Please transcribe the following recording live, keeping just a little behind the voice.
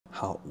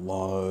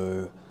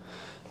Hello,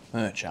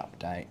 merch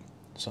update.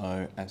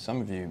 So as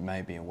some of you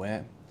may be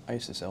aware, I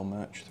used to sell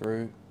merch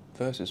through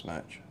Versus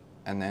Merch,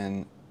 and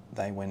then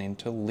they went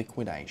into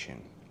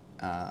liquidation.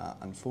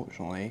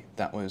 Unfortunately,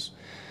 that was,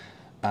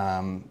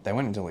 they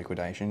went into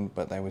liquidation,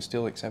 but they were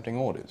still accepting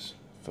orders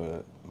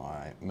for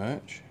my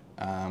merch.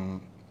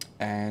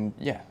 And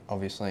yeah,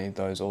 obviously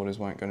those orders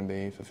weren't going to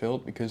be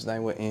fulfilled because they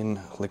were in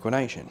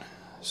liquidation.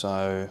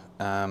 So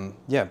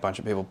yeah, a bunch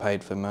of people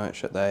paid for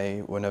merch that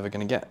they were never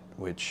going to get,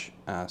 which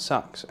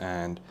sucks,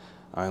 and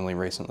I only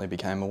recently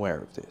became aware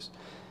of this,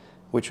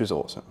 which was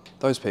awesome.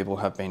 Those people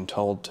have been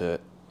told to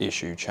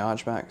issue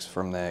chargebacks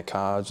from their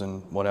cards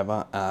and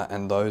whatever,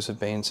 and those have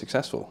been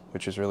successful,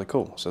 which is really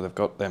cool. So they've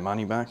got their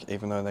money back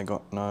even though they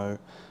got no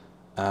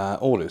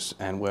orders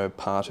and were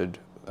parted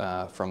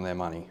from their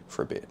money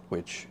for a bit,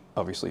 which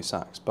obviously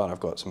sucks. But I've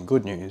got some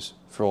good news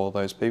for all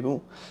those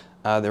people.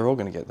 They're all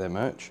going to get their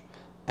merch,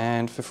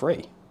 and for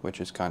free, which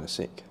is kind of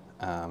sick.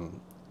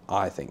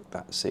 I think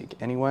that's sick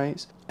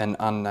anyways. An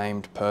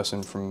unnamed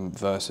person from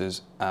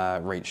Versus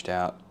reached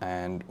out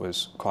and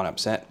was quite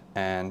upset,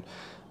 and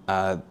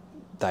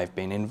they've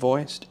been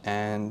invoiced,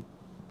 and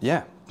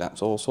yeah,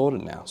 that's all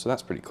sorted now. So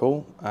that's pretty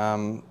cool.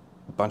 A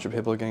bunch of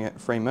people are going to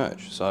get free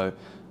merch. So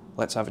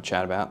let's have a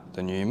chat about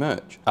the new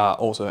merch.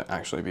 Also,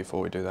 actually,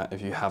 before we do that,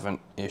 if you haven't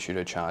issued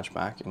a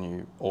chargeback and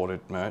you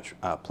ordered merch,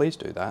 please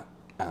do that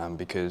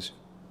because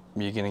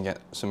you're going to get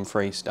some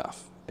free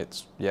stuff.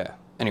 Yeah.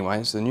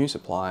 Anyways, the new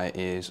supplier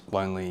is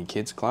Lonely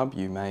Kids Club.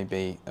 You may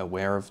be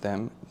aware of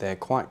them. They're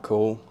quite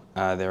cool.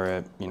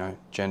 They're a,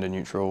 gender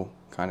neutral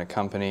kind of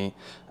company,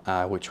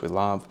 which we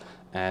love,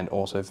 and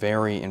also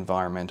very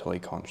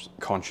environmentally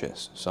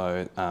conscious.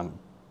 So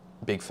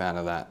big fan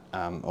of that.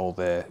 All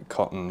their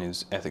cotton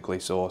is ethically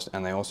sourced,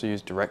 and they also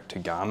use direct to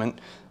garment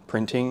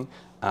printing.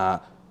 I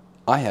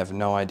have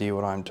no idea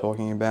what I'm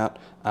talking about,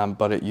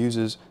 but it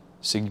uses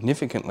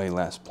significantly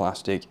less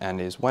plastic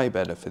and is way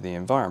better for the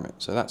environment.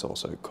 So that's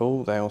also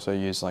cool. They also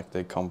use like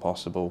the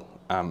compostable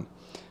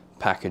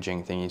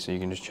packaging thingy, so you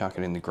can just chuck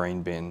it in the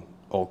green bin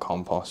or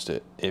compost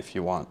it if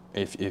you want.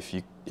 If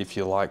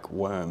you like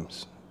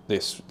worms,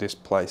 this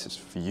place is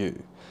for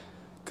you,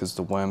 because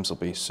the worms will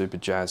be super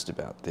jazzed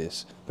about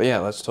this. But yeah,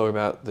 let's talk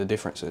about the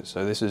differences.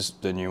 So this is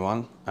the new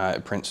one.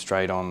 It prints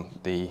straight on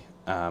the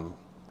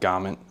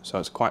garment, so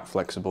it's quite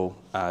flexible.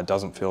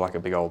 Doesn't feel like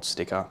a big old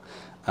sticker.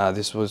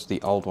 This was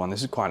the old one.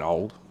 This is quite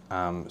old,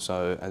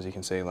 so as you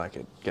can see, like,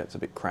 it gets a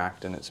bit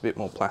cracked and it's a bit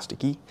more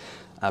plasticky,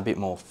 a bit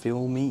more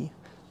filmy.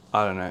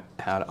 I don't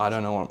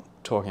know what I'm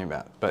talking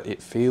about, but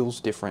it feels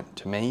different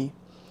to me.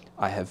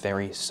 I have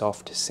very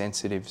soft,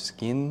 sensitive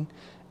skin,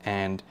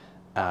 and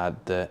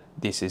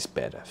this is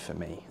better for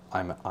me.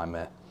 I'm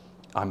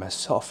a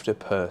softer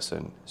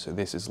person, so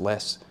this is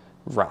less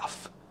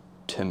rough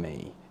to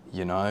me.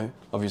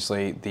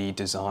 Obviously the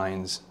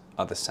designs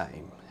are the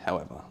same.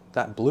 However,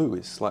 that blue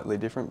is slightly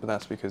different, but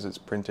that's because it's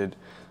printed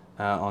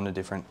on a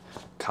different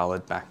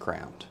coloured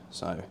background.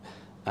 So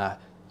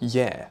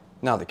yeah,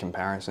 another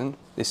comparison.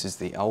 This is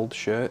the old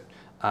shirt.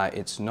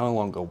 It's no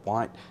longer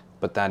white,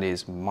 but that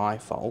is my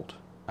fault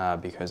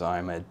because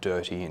I'm a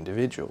dirty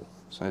individual.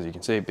 So as you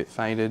can see, a bit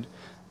faded.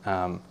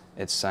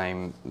 It's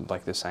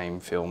like the same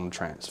film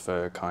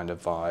transfer kind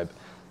of vibe.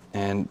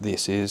 And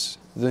this is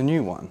the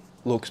new one.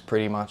 Looks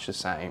pretty much the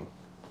same.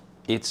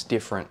 It's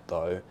different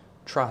though,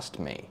 trust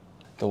me.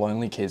 The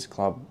Lonely Kids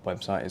Club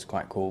website is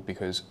quite cool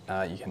because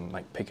you can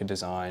like pick a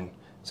design,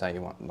 say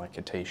you want like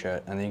a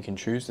t-shirt, and then you can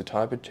choose the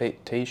type of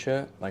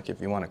t-shirt, like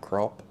if you want a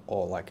crop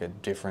or like a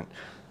different,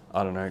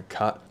 I don't know,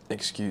 cut,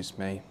 excuse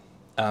me.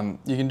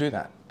 You can do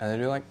that, and they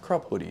do like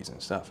crop hoodies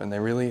and stuff, and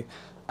they're really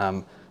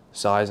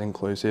size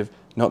inclusive.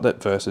 Not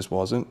that Versus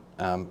wasn't.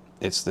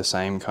 It's the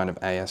same kind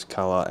of AS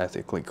color,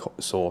 ethically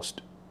sourced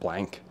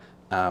blank.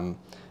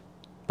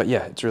 But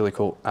yeah, it's really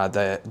cool.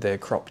 Their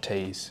crop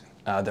tees,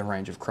 the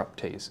range of crop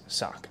tees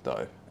suck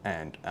though,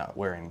 and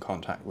we're in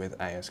contact with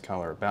AS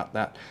Color about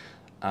that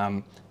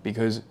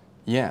because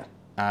yeah,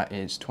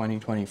 it's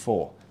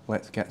 2024.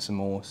 Let's get some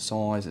more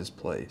sizes,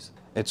 please.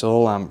 It's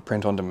all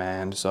print on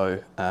demand,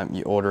 so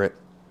you order it,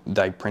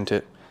 they print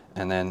it,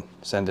 and then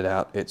send it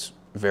out. It's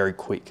very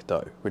quick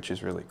though, which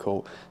is really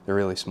cool. They're a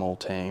really small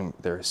team.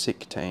 They're a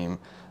sick team,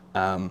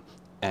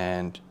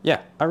 and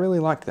yeah, I really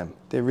like them.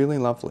 They're really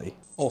lovely.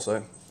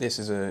 Also, this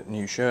is a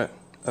new shirt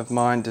of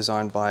mine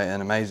designed by an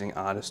amazing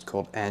artist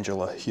called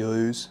Angela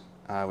Hughes,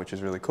 which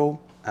is really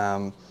cool.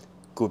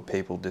 Good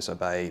people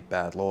disobey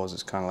bad laws.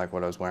 It's kind of like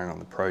what I was wearing on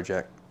the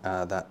project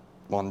that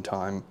one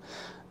time.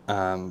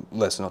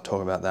 Let's not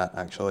talk about that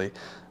actually.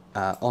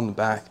 On the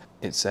back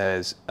it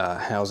says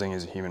housing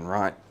is a human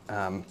right.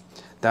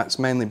 That's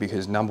mainly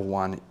because number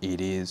one,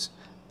 it is,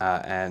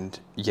 and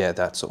yeah,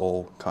 that's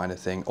all kind of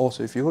thing.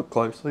 Also, if you look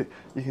closely,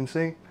 you can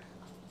see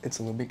it's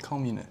a little bit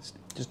communist.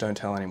 Just don't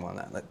tell anyone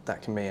that.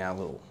 That can be our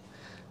little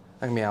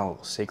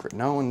secret.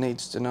 No one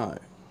needs to know.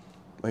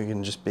 We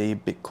can just be a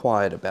bit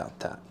quiet about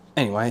that.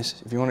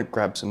 Anyways, if you want to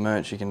grab some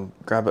merch, you can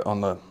grab it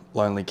on the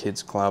Lonely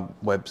Kids Club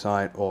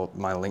website or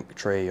my link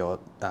tree or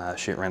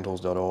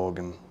shitrentals.org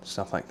and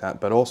stuff like that.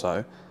 But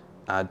also,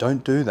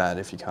 Don't do that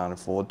if you can't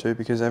afford to,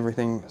 because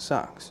everything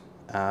sucks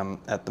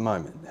at the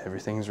moment.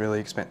 Everything's really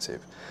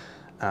expensive.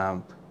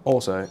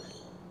 Also,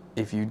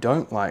 if you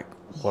don't like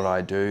what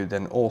I do,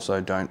 then also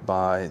don't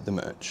buy the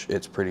merch.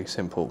 It's pretty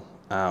simple.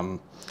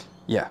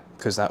 Yeah,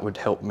 because that would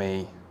help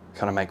me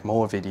kind of make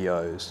more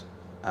videos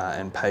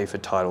and pay for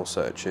title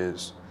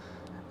searches,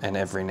 and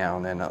every now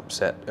and then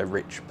upset a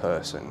rich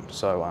person.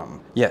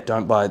 So yeah,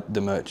 don't buy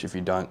the merch if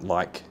you don't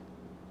like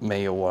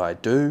me or what I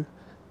do,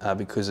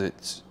 because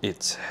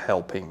it's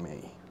helping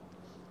me.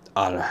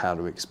 I don't know how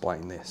to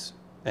explain this.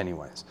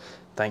 Anyways,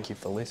 thank you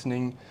for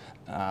listening.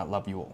 Love you all.